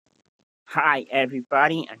Hi,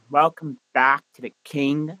 everybody, and welcome back to the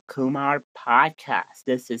King Kumar podcast.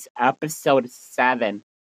 This is episode 7,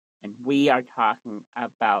 and we are talking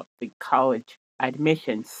about the college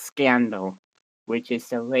admissions scandal, which is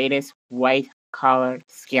the latest white collar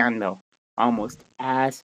scandal, almost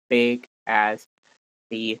as big as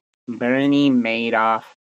the Bernie Madoff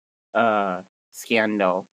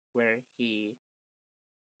scandal, where he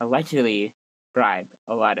allegedly bribed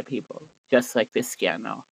a lot of people, just like this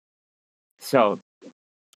scandal. So,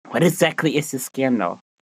 what exactly is the scandal?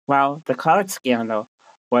 Well, the college scandal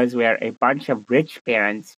was where a bunch of rich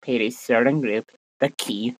parents paid a certain group, the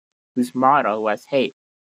Key, whose motto was, hey,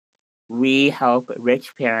 we help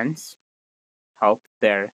rich parents help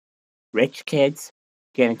their rich kids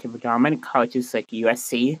get into predominant colleges like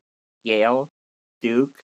USC, Yale,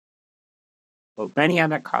 Duke, well, many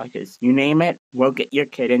other colleges. You name it, we'll get your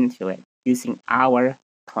kid into it using our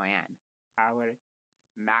plan, our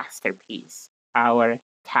masterpiece, our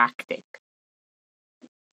tactic.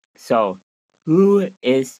 So, who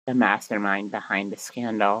is the mastermind behind the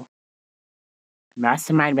scandal? The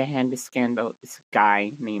mastermind behind the scandal is a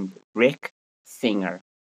guy named Rick Singer,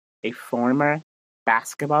 a former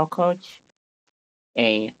basketball coach,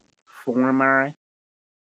 a former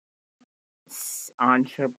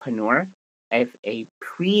entrepreneur of a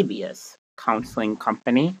previous counseling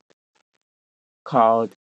company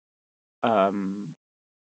called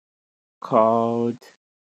called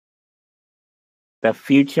the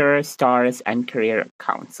Future Stars and Career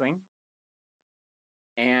Counseling,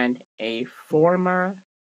 and a former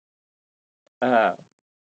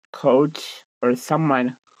coach or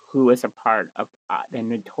someone who was a part of the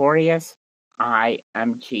notorious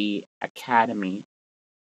IMG Academy,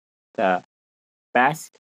 the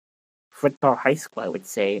best football high school, I would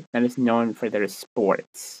say, that is known for their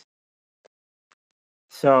sports.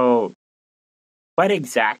 So, what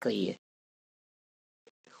exactly?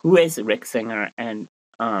 Who is Rick Singer, and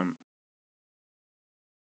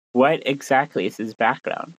what exactly is his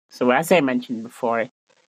background? So, as I mentioned before,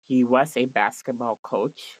 he was a basketball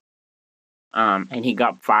coach, and he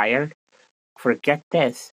got fired for, get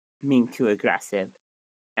this, being too aggressive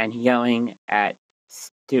and yelling at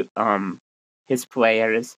his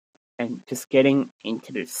players and just getting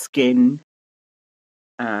into their skin.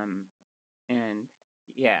 And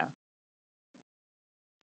yeah.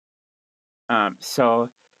 So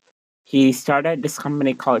he started this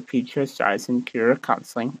company called Future Stars and Career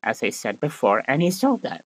Counseling, as I said before, and he sold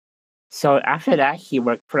that. So after that, he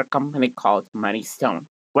worked for a company called Moneystone.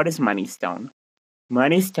 What is Moneystone?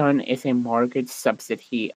 Moneystone is a mortgage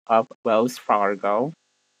subsidiary of Wells Fargo.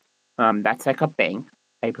 That's like a bank,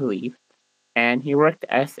 I believe. And he worked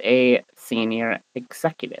as a senior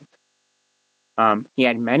executive. He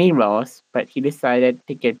had many roles, but he decided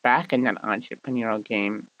to get back in that entrepreneurial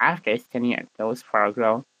game after his tenure at Wells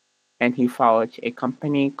Fargo, and he followed a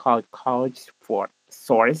company called College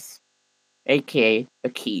Source, aka The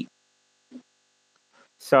Key.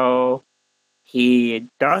 So he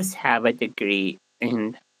does have a degree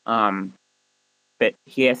in, but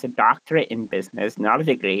he has a doctorate in business, not a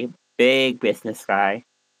degree, big business guy.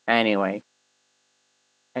 Anyway,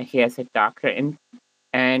 and he has a doctorate in,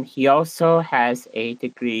 and he also has a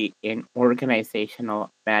degree in organizational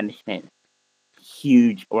management.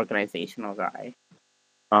 Huge organizational guy.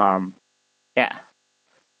 Yeah.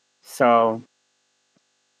 So,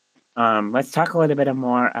 let's talk a little bit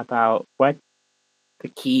more about what the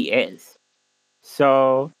Key is.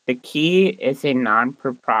 So, the Key is a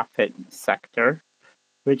non-for-profit sector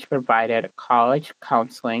which provided college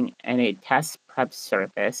counseling and a test prep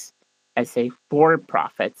service as a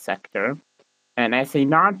for-profit sector, and as a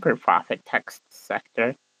non-for-profit tech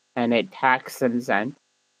sector and a tax exempt,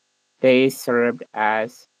 they served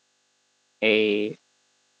as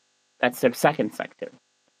that's their second sector.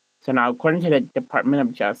 So now, according to the Department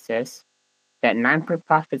of Justice, that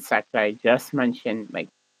non-for-profit sector I just mentioned like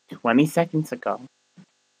 20 seconds ago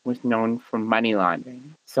was known for money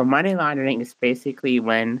laundering. So money laundering is basically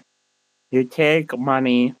when you take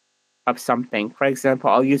money of something. For example,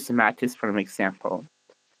 I'll use the Mattress Firm example.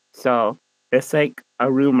 So there's like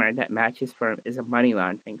a rumor that Mattress Firm is a money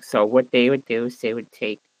laundering. So what they would do is they would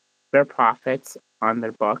take their profits on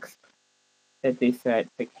their books that they said,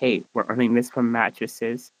 like, hey, we're earning this from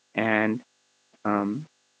mattresses, and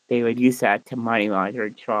they would use that to money launder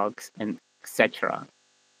drugs and etc.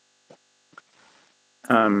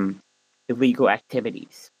 Illegal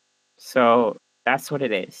activities. So that's what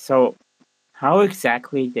it is. So how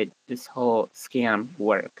exactly did this whole scam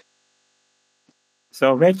work?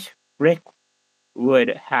 So Rick would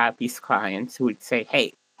have these clients who would say,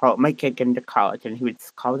 hey, help my kid get into college. And he would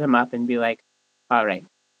call them up and be like, all right,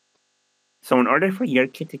 So in order for your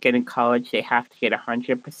kid to get in college, they have to get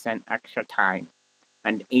 100% extra time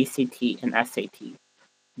on ACT and SAT,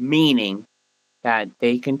 meaning that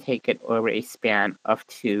they can take it over a span of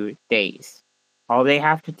 2 days. All they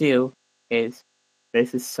have to do is,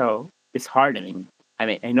 this is so disheartening. I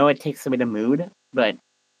mean, I know it takes away the mood, but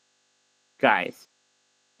guys,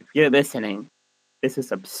 if you're listening, this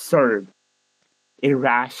is absurd,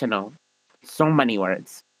 irrational, so many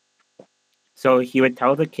words. So he would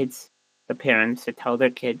tell the parents to tell their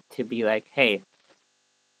kid to be like, hey,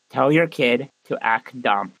 tell your kid to act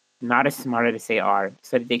dumb, not as smart as they are,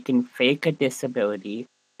 so that they can fake a disability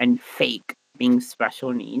and fake being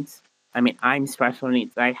special needs. I mean, I'm special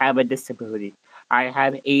needs. I have a disability. I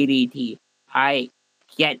have ADD. I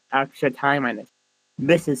get extra time on this.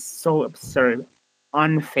 This is so absurd,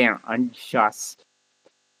 unfair, unjust.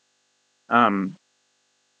 Um,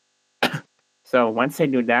 so once they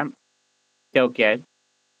do that, they'll get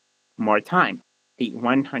more time, the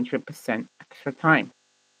 100% extra time,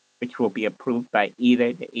 which will be approved by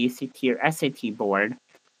either the ACT or SAT board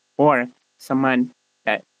or someone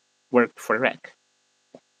that worked for Rick.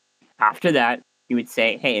 After that, you would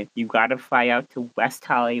say, hey, you got to fly out to West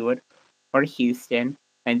Hollywood or Houston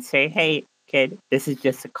and say, hey, kid, this is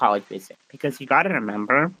just a college visit. Because you got to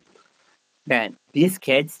remember that these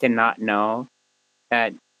kids did not know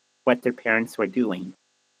that what their parents were doing,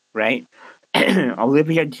 right?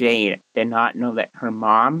 Olivia Jade did not know that her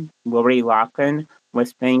mom, Lori Loughlin,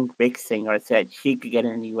 was playing big singer, said she could get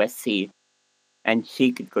into USC and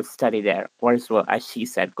she could go study there, or as well as she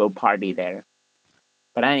said, go party there.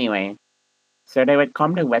 But anyway, so they would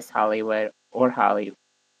come to West Hollywood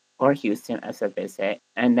or Houston as a visit,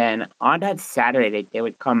 and then on that Saturday they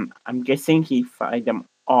would come. I'm guessing he find them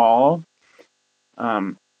all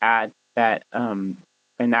at that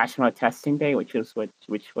the National Testing Day, which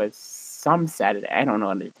was some Saturday. I don't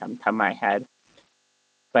know the top of my head,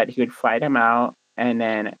 but he would fly them out, and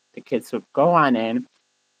then the kids would go on in,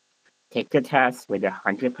 take the test with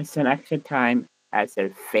 100% extra time as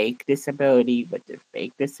their fake disability with their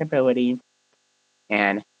fake disability,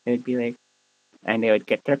 and they'd be like, and they would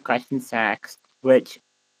get their questions asked, which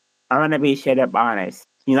I'm gonna be straight up honest.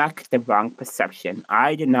 You not get the wrong perception.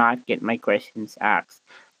 I did not get my questions asked.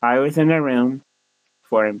 I was in a room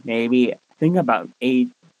for maybe I think about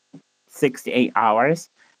 6 to 8 hours,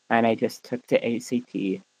 and I just took the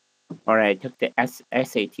ACT or I took the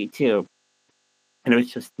SAT too, and it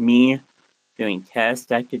was just me doing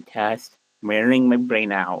test after test, wearing my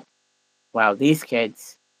brain out, while these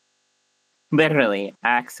kids literally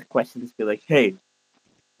ask questions, be like, "Hey,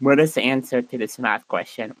 what is the answer to this math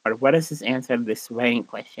question? Or what is this answer to this writing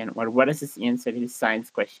question? Or what is this answer to this science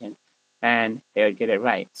question?" And they would get it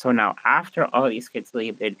right. So now, after all these kids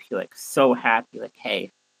leave, they'd feel like so happy, like,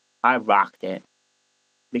 hey, I rocked it.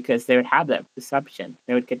 Because they would have that perception.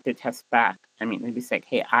 They would get their test back. I mean, they'd be like,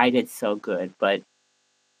 hey, I did so good, but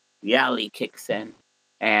reality kicks in.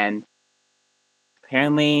 And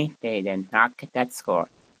apparently, they did not get that score.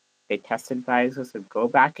 The test advisors would go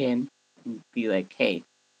back in and be like, hey,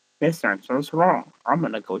 this answer is wrong. I'm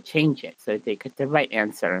going to go change it so that they get the right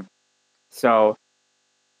answer. So,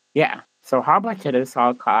 yeah. So, how much did this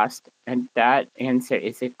all cost? And that answer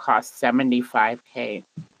is it cost $75K.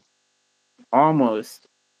 Almost,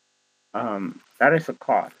 that is a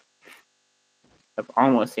cost of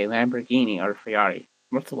almost a Lamborghini or a Ferrari.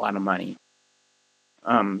 That's a lot of money.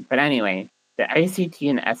 But anyway, the ACT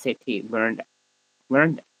and SAT learned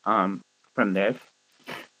from this.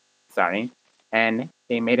 Sorry, and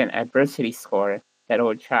they made an adversity score that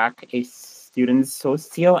will track a student's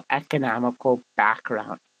socio-economical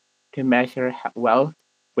background to measure wealth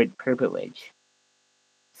with privilege.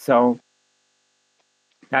 So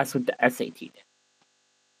that's what the SAT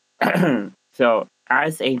did. So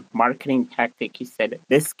as a marketing tactic, he said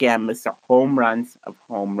this scam is the home runs of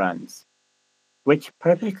home runs, which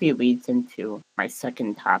perfectly leads into my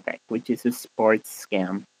second topic, which is a sports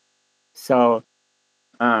scam. So,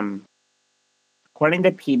 according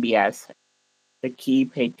to PBS, the key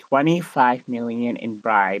paid $25 million in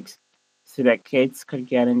bribes so that kids could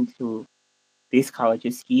get into these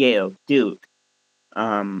colleges: Yale, Duke,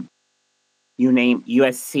 you name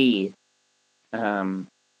USC,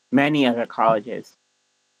 many other colleges,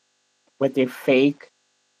 with a fake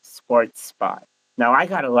sports spot. Now, I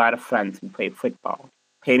got a lot of friends who play football: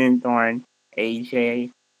 Peyton Thorne,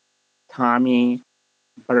 AJ, Tommy,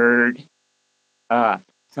 Bird, some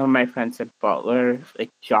of my friends at Butler, like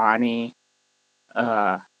Johnny,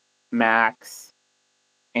 Max,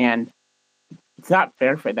 and it's not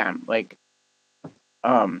fair for them. Like,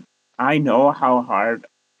 I know how hard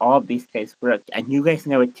all of these guys work, and you guys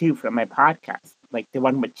know it too from my podcast, like the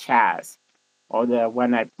one with Chaz. or the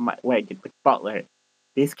one what I did with Butler.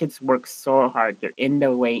 These kids work so hard. They're in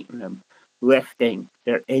the weight room, lifting.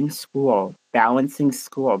 They're in school, balancing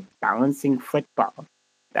football,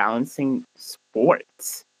 balancing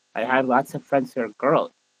sports. I have lots of friends who are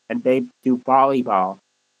girls, and they do volleyball,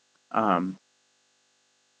 um,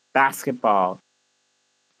 basketball,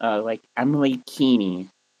 like Emily Keeney,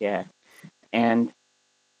 yeah. And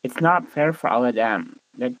it's not fair for all of them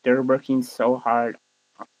that they're working so hard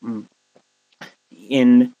um,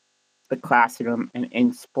 in the classroom and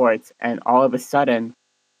in sports, and all of a sudden,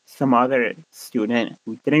 some other student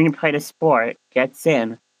who didn't even play the sport gets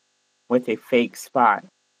in with a fake spot.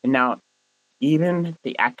 And now, even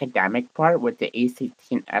the academic part with the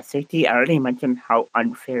ACT and SAT, I already mentioned how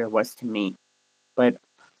unfair it was to me. But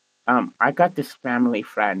I got this family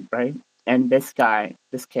friend, right? And this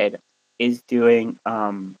kid, is doing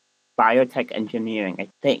biotech engineering, I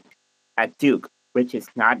think, at Duke, which is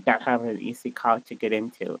not that hard of an easy college to get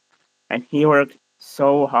into. And he worked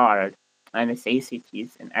so hard on his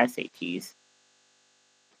ACTs and SATs,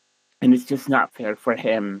 and it's just not fair for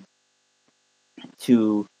him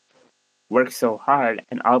to work so hard,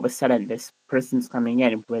 and all of a sudden this person's coming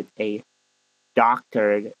in with a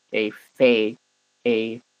doctored, a fake,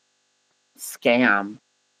 a scam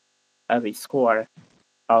of a score.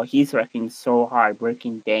 Oh, he's working so hard,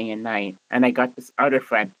 working day and night. And I got this other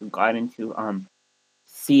friend who got into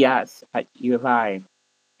CS at U of I,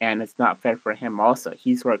 and it's not fair for him also.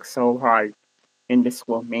 He's worked so hard in the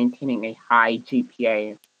school, maintaining a high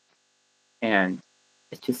GPA, and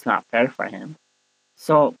it's just not fair for him.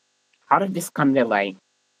 So, how did this come to light?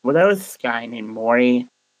 Well, there was this guy named Maury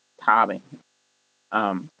Tobin,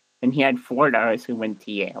 and he had 4 daughters who went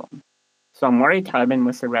to Yale. So Maury Tobin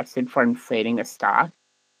was arrested for inflating a stock.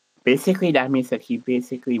 Basically, that means that he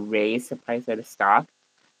basically raised the price of the stock,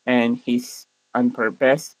 and he's on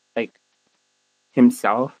purpose, like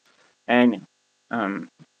himself, and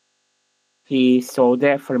he sold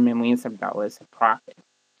it for millions of dollars of profit.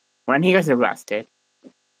 When he was arrested,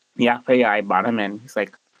 the FBI brought him in. He's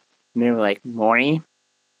like, and they were like, Maury,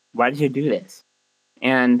 why did you do this?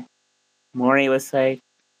 And Maury was like,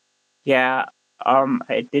 yeah,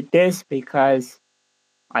 I did this because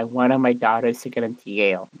I wanted my daughters to get into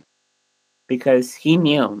Yale. Because he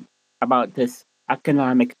knew about this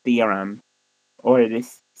economic theorem, or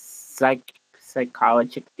this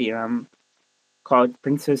psychological theorem called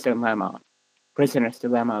Prisoner's Dilemma,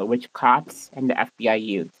 which cops and the FBI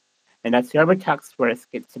use. And that's whoever talks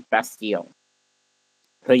first gets the best deal.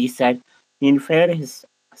 So he said he inflated his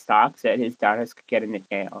stock so that his daughters could get into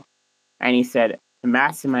jail. And he said the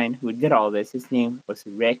mastermind who did all this, his name was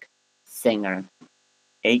Rick Singer,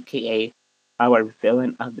 aka our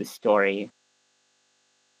villain of the story.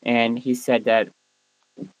 And he said that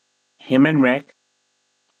him and Rick,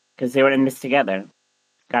 because they were in this together,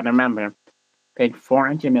 gotta remember, paid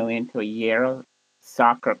 $400 million to a Yale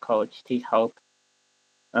soccer coach to help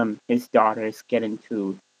his daughters get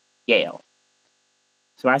into Yale.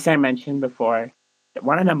 So as I mentioned before,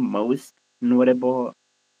 one of the most notable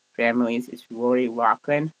families is Rory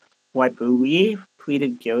Loughlin, who I believe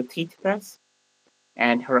pleaded guilty to this,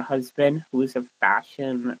 and her husband, who's a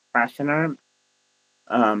fashioner,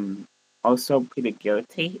 also pleaded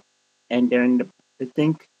guilty, and they're in I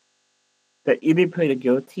think that either pleaded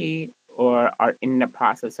guilty or are in the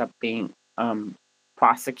process of being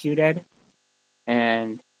prosecuted.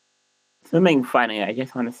 And something funny I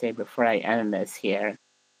just want to say before I end this here,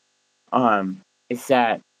 is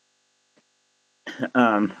that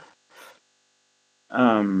I'm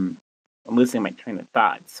losing my train of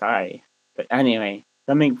thought. Sorry, but anyway,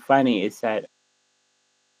 something funny is that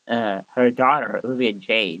her daughter Olivia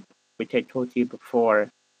Jade, which I told you before,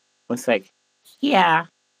 was like, yeah,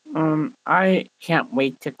 I can't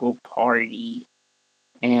wait to go party,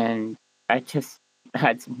 and that just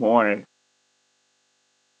adds more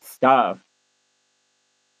stuff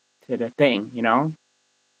to the thing, you know?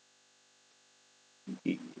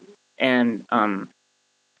 And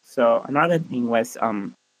so another thing was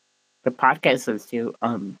the podcast was to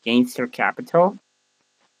Gangster Capital.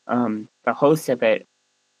 The host of it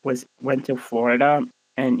went to Florida,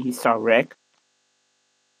 and he saw Rick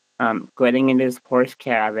getting into his Porsche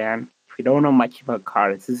Caravan. If you don't know much about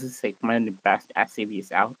cars, this is like one of the best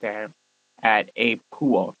SUVs out there, at a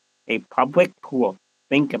pool, a public pool.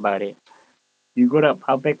 Think about it. You go to a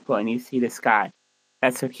public pool and you see this guy.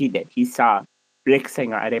 That's what he did. He saw Rick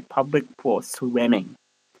Singer at a public pool swimming.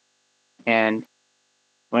 And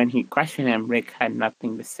when he questioned him, Rick had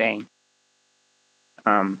nothing to say.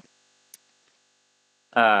 Also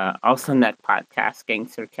in that podcast,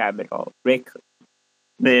 Gangster Capital, Rick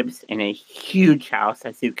lives in a huge house,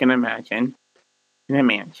 as you can imagine. in a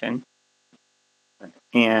mansion,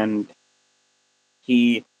 and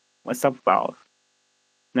he was of wealth.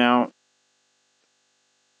 Now,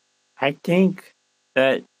 I think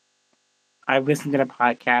that I listened to the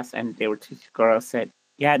podcast and there were two girls said,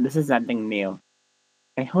 yeah, this is nothing new.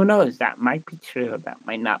 And who knows, that might be true, that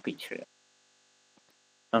might not be true.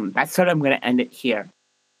 That's what I'm going to end it here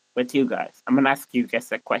with you guys. I'm going to ask you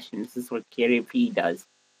guys a question. This is what Gary Vee does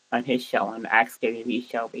on his show, on the Ask Gary Vee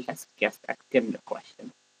show. We have guests ask him the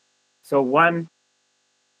question. So, one,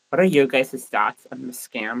 what are your guys' thoughts on the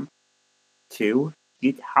scam? Two,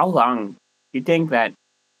 how long do you think that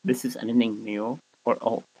this is anything new or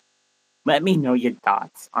old? Let me know your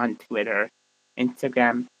thoughts on Twitter,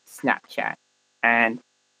 Instagram, Snapchat. And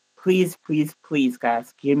please, please, please,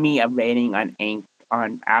 guys, give me a rating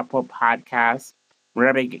on Apple Podcasts,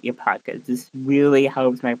 wherever you get your podcasts. This really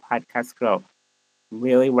helps my podcast grow.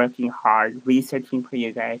 Really working hard, researching for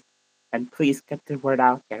you guys. And please get the word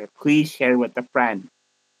out there. Please share with a friend.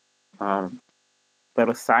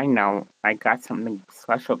 Little side note, I got something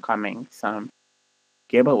special coming, some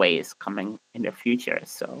giveaways coming in the future.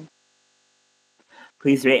 So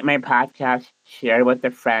please rate my podcast, share with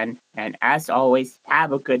a friend, and as always,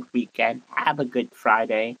 have a good weekend, have a good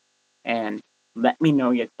Friday, and let me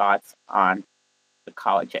know your thoughts on the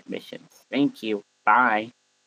college admissions. Thank you. Bye.